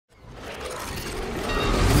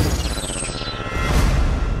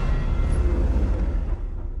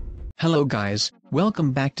Hello guys,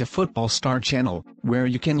 welcome back to Football Star Channel, where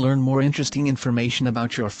you can learn more interesting information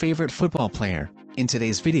about your favorite football player. In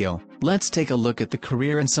today's video, let's take a look at the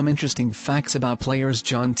career and some interesting facts about players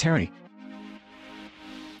John Terry.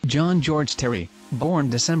 John George Terry, born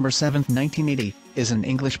December 7, 1980, is an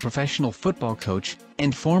English professional football coach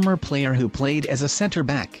and former player who played as a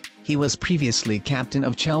centre-back. He was previously captain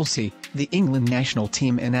of Chelsea, the England national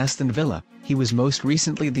team, and Aston Villa. He was most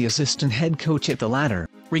recently the assistant head coach at the latter.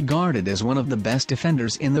 Regarded as one of the best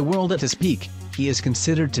defenders in the world at his peak, he is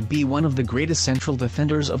considered to be one of the greatest central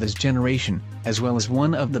defenders of his generation, as well as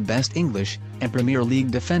one of the best English and Premier League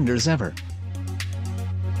defenders ever.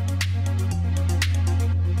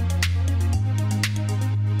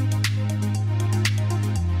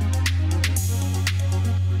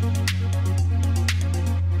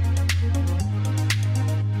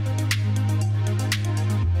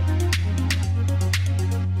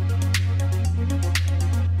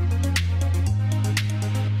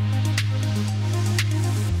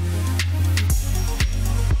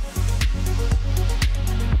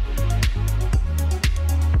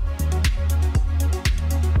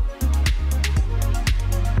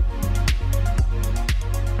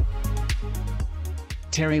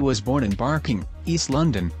 Terry was born in Barking, East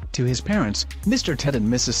London, to his parents, Mr. Ted and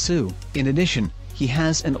Mrs. Sue. In addition, he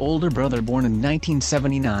has an older brother born in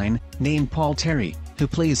 1979, named Paul Terry, who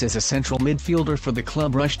plays as a central midfielder for the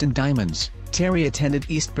club Rushden Diamonds. Terry attended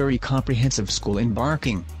Eastbury Comprehensive School in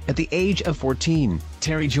Barking. At the age of 14,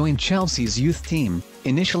 Terry joined Chelsea's youth team,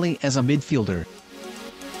 initially as a midfielder.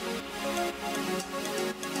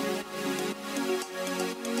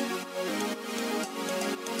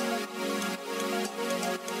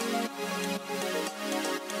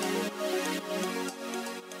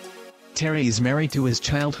 Terry is married to his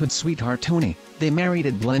childhood sweetheart Tony. They married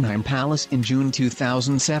at Blenheim Palace in June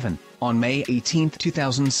 2007. On May 18,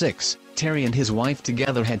 2006, Terry and his wife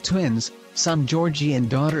together had twins, son Georgie and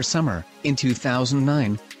daughter Summer. In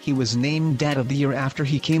 2009, he was named Dad of the Year after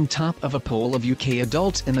he came top of a poll of UK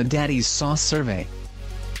adults in the Daddy's Sauce survey.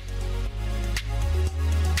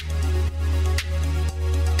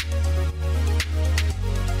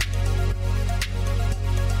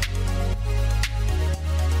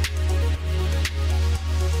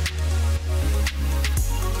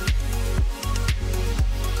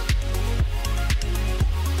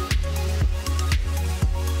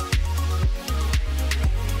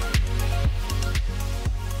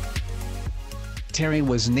 Terry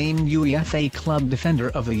was named UEFA Club Defender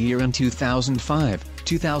of the Year in 2005,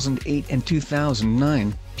 2008 and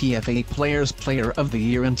 2009, PFA Players Player of the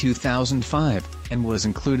Year in 2005, and was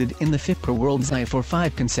included in the FIFA World's Eye for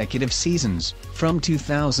 5 consecutive seasons. From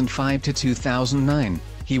 2005 to 2009,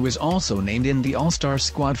 he was also named in the All-Star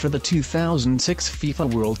squad for the 2006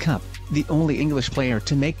 FIFA World Cup, the only English player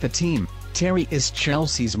to make the team. Terry is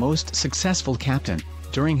Chelsea's most successful captain.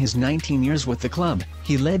 During his 19 years with the club,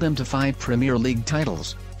 he led them to 5 Premier League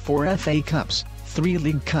titles, 4 FA Cups, 3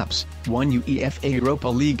 League Cups, 1 UEFA Europa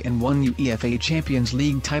League and 1 UEFA Champions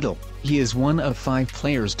League title. He is one of 5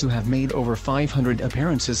 players to have made over 500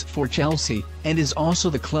 appearances for Chelsea, and is also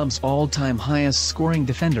the club's all-time highest scoring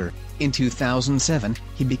defender. In 2007,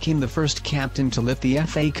 he became the first captain to lift the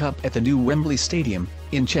FA Cup at the new Wembley Stadium,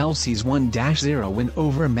 in Chelsea's 1-0 win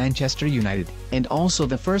over Manchester United, and also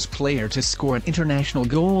the first player to score an international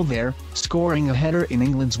goal there, scoring a header in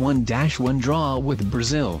England's 1-1 draw with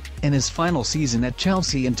Brazil. In his final season at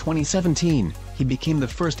Chelsea in 2017, he became the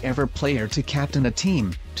first ever player to captain a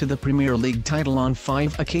team to the Premier League title on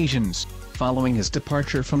 5 occasions. Following his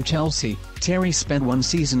departure from Chelsea, Terry spent 1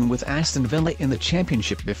 season with Aston Villa in the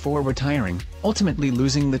Championship before retiring, ultimately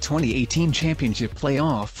losing the 2018 Championship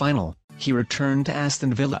playoff final. He returned to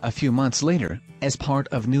Aston Villa a few months later, as part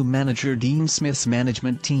of new manager Dean Smith's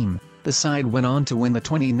management team. The side went on to win the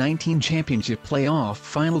 2019 Championship playoff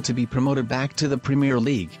final to be promoted back to the Premier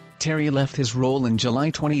League. Terry left his role in July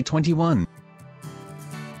 2021.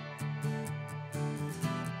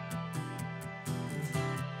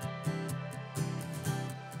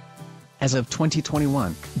 As of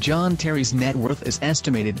 2021, John Terry's net worth is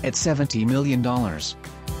estimated at $70 million.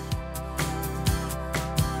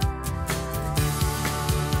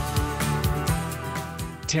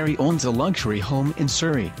 Terry owns a luxury home in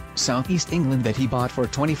Surrey, southeast England that he bought for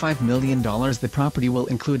 $25 million. The property will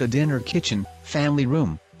include a dinner kitchen, family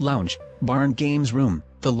room, lounge, bar and games room.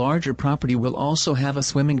 The larger property will also have a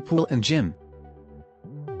swimming pool and gym.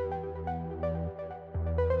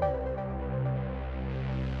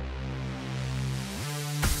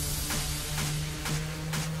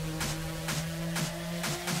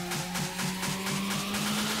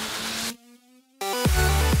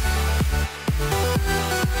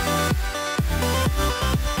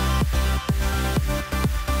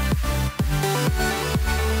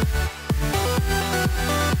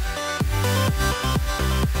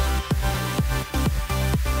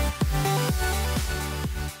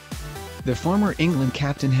 The former England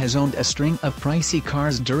captain has owned a string of pricey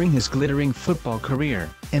cars during his glittering football career.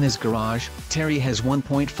 In his garage, Terry has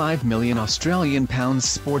 £1.5 million Australian pounds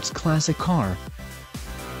sports classic car.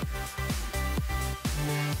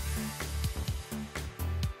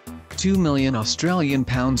 £2 million Australian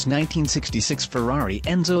pounds 1966 Ferrari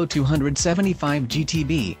Enzo 275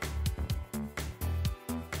 GTB.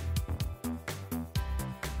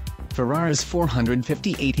 Ferraris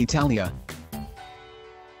 458 Italia.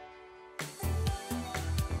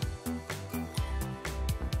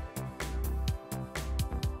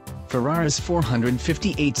 Ferraris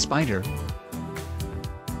 458 Spider.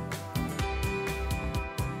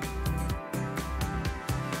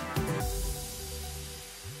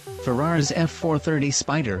 Ferraris F430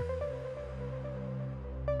 Spider.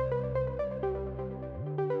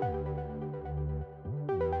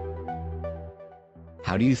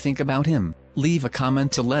 How do you think about him? Leave a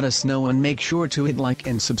comment to let us know and make sure to hit like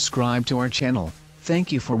and subscribe to our channel.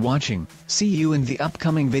 Thank you for watching. See you in the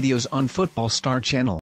upcoming videos on Football Star channel.